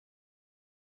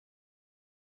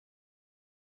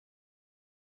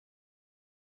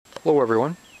Hello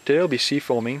everyone, today I'll be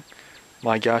seafoaming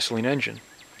my gasoline engine.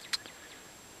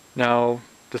 Now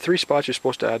the three spots you're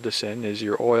supposed to add this in is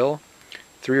your oil,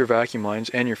 through your vacuum lines,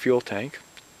 and your fuel tank,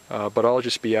 but I'll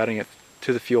just be adding it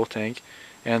to the fuel tank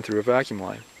and through a vacuum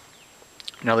line.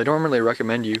 Now they normally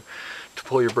recommend you to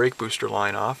pull your brake booster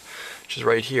line off, which is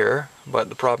right here, but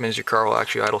the problem is your car will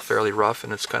actually idle fairly rough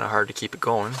and it's kind of hard to keep it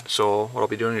going, so what I'll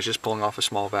be doing is just pulling off a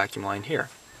small vacuum line here.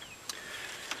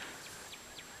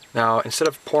 Now instead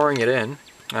of pouring it in,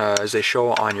 as they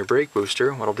show on your brake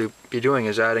booster, what I'll be doing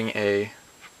is adding a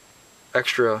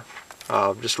extra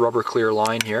just rubber clear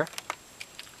line here,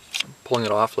 pulling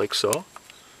it off like so,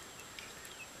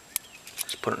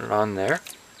 just putting it on there.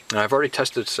 Now I've already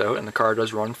tested this out and the car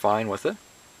does run fine with it,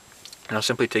 and I'll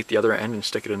simply take the other end and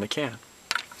stick it in the can.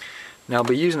 Now I'll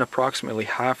be using approximately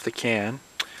half the can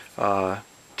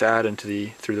to add into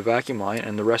through the vacuum line,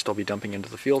 and the rest I'll be dumping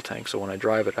into the fuel tank, so when I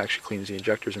drive it actually cleans the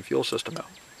injectors and fuel system out.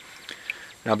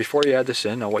 Now before you add this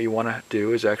in, what you want to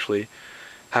do is actually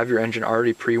have your engine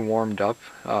already pre-warmed up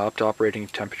to operating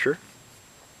temperature,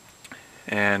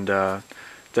 and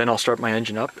then I'll start my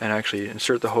engine up and actually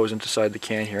insert the hose inside the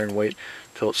can here and wait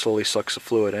till it slowly sucks the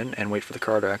fluid in, and wait for the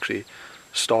car to actually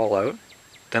stall out.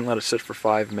 Then let it sit for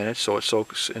 5 minutes so it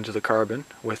soaks into the carbon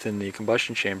within the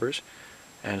combustion chambers,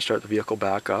 and start the vehicle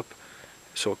back up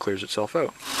so it clears itself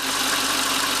out.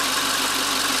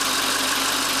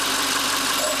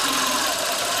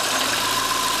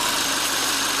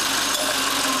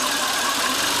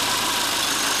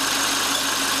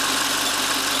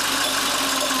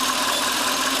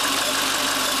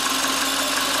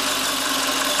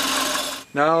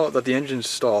 Now that the engine's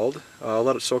stalled, I'll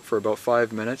let it soak for about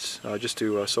 5 minutes just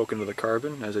to soak into the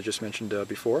carbon, as I just mentioned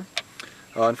before.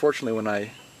 Unfortunately, when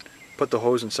I put the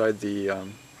hose inside the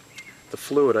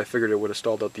fluid, I figured it would have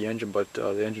stalled out the engine, but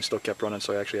the engine still kept running,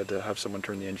 so I actually had to have someone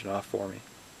turn the engine off for me.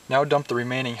 Now dump the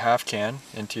remaining half can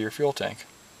into your fuel tank.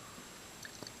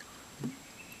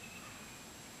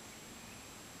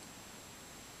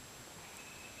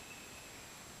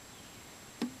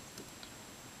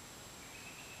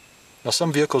 Now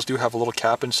some vehicles do have a little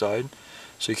cap inside,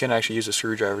 so you can actually use a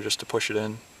screwdriver just to push it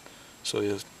in, so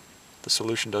the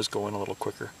solution does go in a little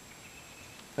quicker.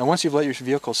 Now once you've let your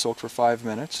vehicle soak for 5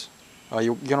 minutes,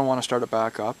 you're going to want to start it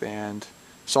back up, and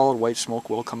solid white smoke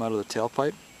will come out of the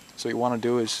tailpipe. So what you want to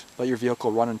do is let your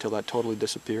vehicle run until that totally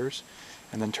disappears,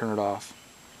 and then turn it off.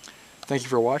 Thank you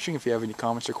for watching. If you have any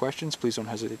comments or questions, please don't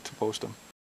hesitate to post them.